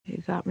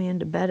got me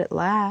into bed at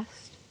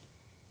last.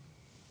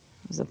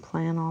 It was a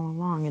plan all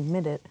along,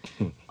 admit it.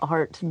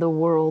 Art, the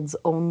world's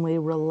only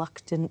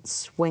reluctant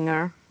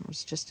swinger. It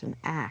was just an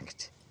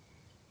act.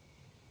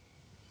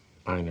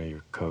 I know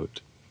your coat,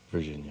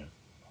 Virginia.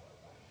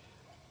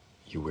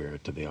 You wear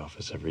it to the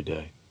office every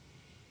day.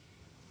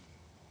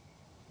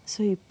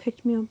 So you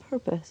picked me on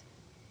purpose?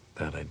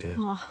 That I did.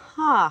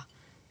 Aha!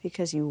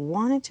 Because you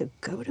wanted to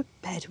go to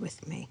bed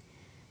with me.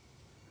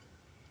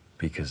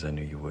 Because I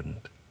knew you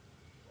wouldn't.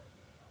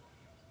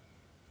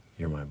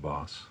 You're my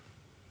boss.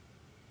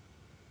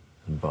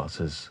 And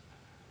bosses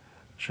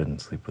shouldn't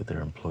sleep with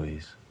their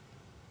employees.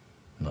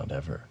 Not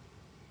ever.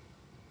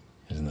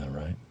 Isn't that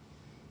right?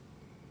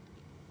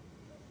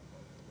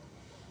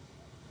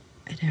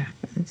 It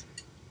happens.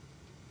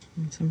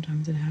 And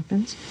sometimes it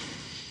happens.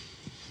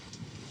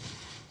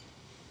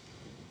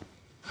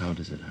 How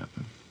does it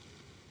happen?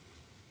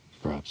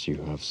 Perhaps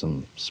you have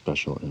some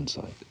special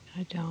insight.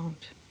 I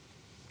don't.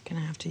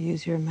 Gonna have to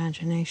use your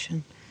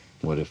imagination.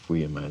 What if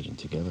we imagine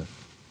together?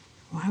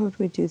 Why would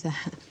we do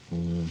that?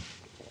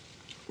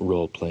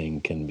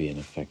 Role-playing can be an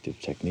effective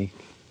technique.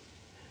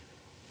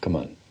 Come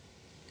on.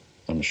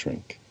 I'm a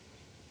shrink.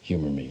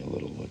 Humor me a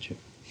little, would you?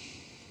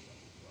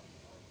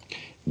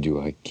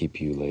 Do I keep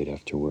you late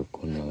after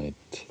work one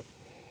night?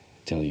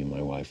 Tell you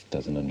my wife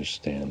doesn't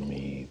understand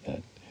me,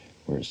 that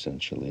we're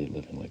essentially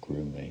living like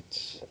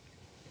roommates.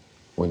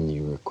 When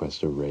you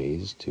request a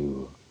raise,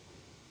 do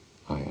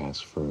I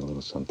ask for a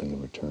little something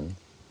in return?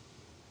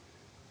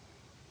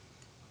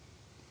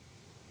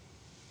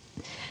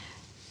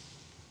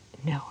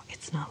 No,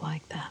 it's not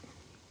like that.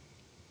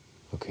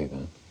 Okay,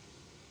 then.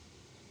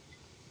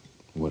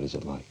 What is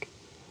it like?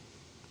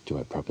 Do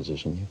I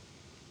proposition you?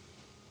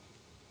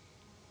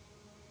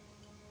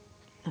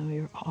 No,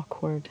 you're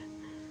awkward.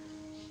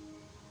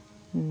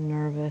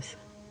 Nervous.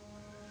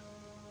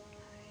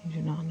 You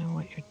do not know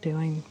what you're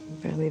doing. You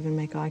barely even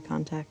make eye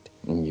contact.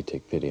 And you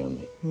take pity on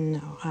me?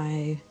 No,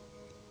 I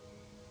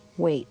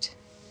wait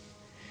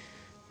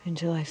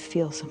until I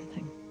feel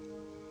something.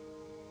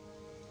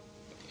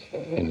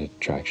 An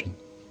attraction?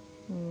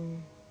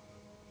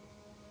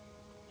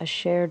 A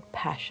shared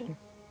passion.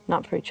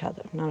 Not for each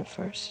other, not at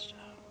first.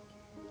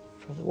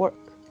 For the work.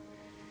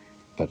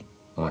 But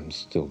I'm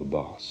still the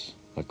boss.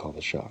 I call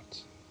the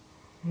shots.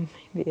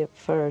 Maybe at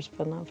first,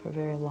 but not for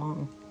very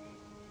long.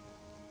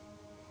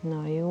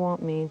 No, you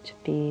want me to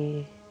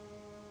be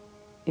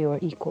your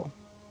equal.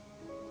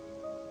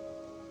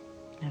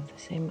 Have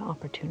the same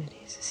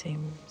opportunities, the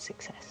same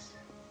success.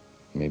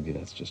 Maybe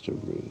that's just a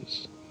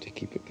ruse to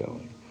keep it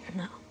going.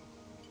 No.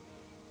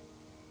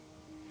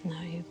 No,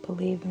 you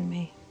believe in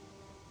me.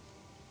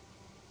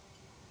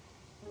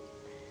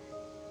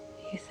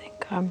 You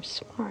think I'm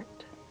smart.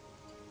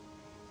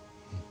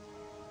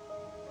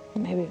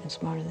 Maybe even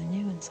smarter than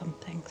you in some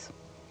things.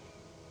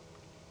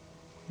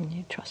 And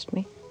you trust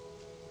me.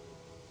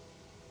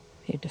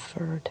 You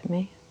defer to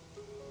me.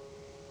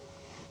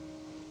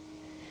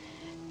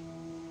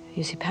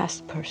 You see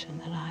past the person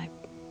that I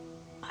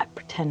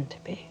pretend to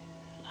be.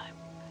 And I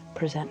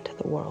present to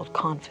the world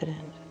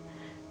confident,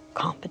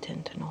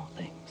 competent in all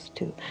things,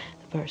 to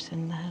the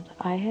person that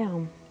I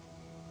am.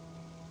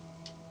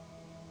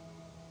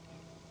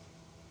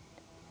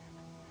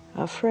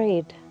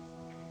 Afraid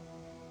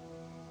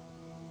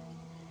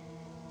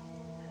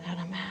that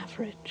I'm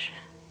average.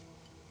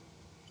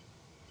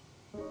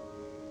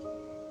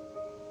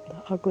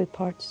 The ugly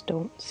parts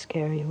don't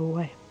scare you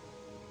away.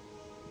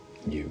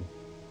 You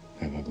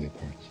have ugly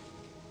parts.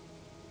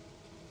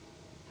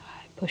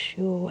 I push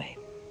you away.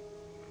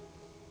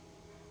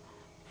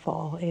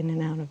 Fall in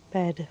and out of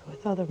bed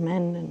with other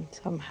men, and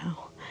somehow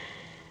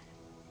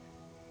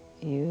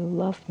you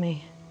love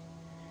me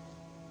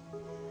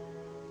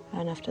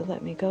enough to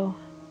let me go,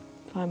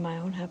 find my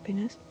own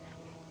happiness,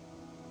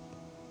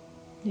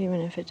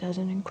 even if it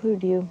doesn't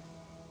include you.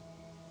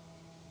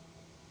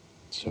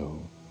 So,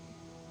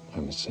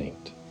 I'm a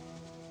saint.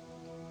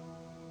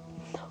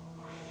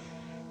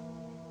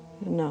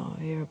 No,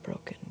 you're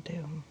broken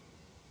too.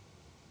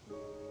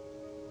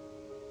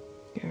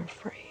 You're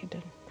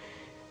afraid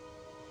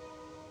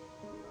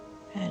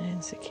and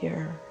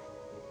insecure.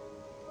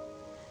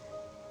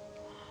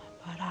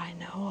 But I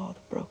know all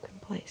the broken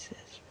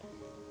places.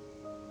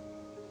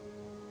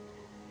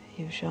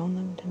 You've shown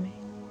them to me.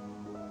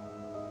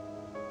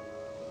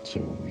 So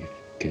we've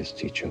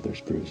kissed each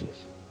other's bruises.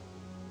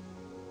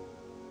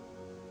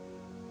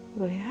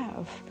 We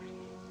have.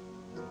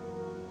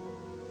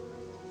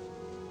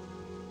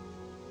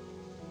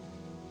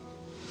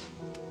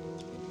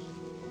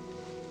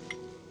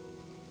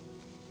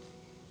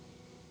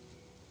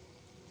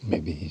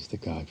 Maybe he's the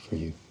guy for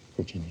you,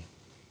 Virginia.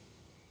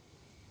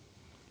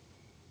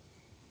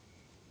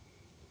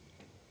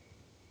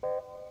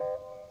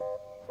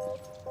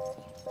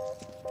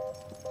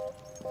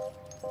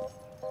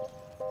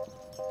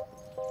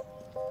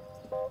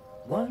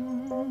 One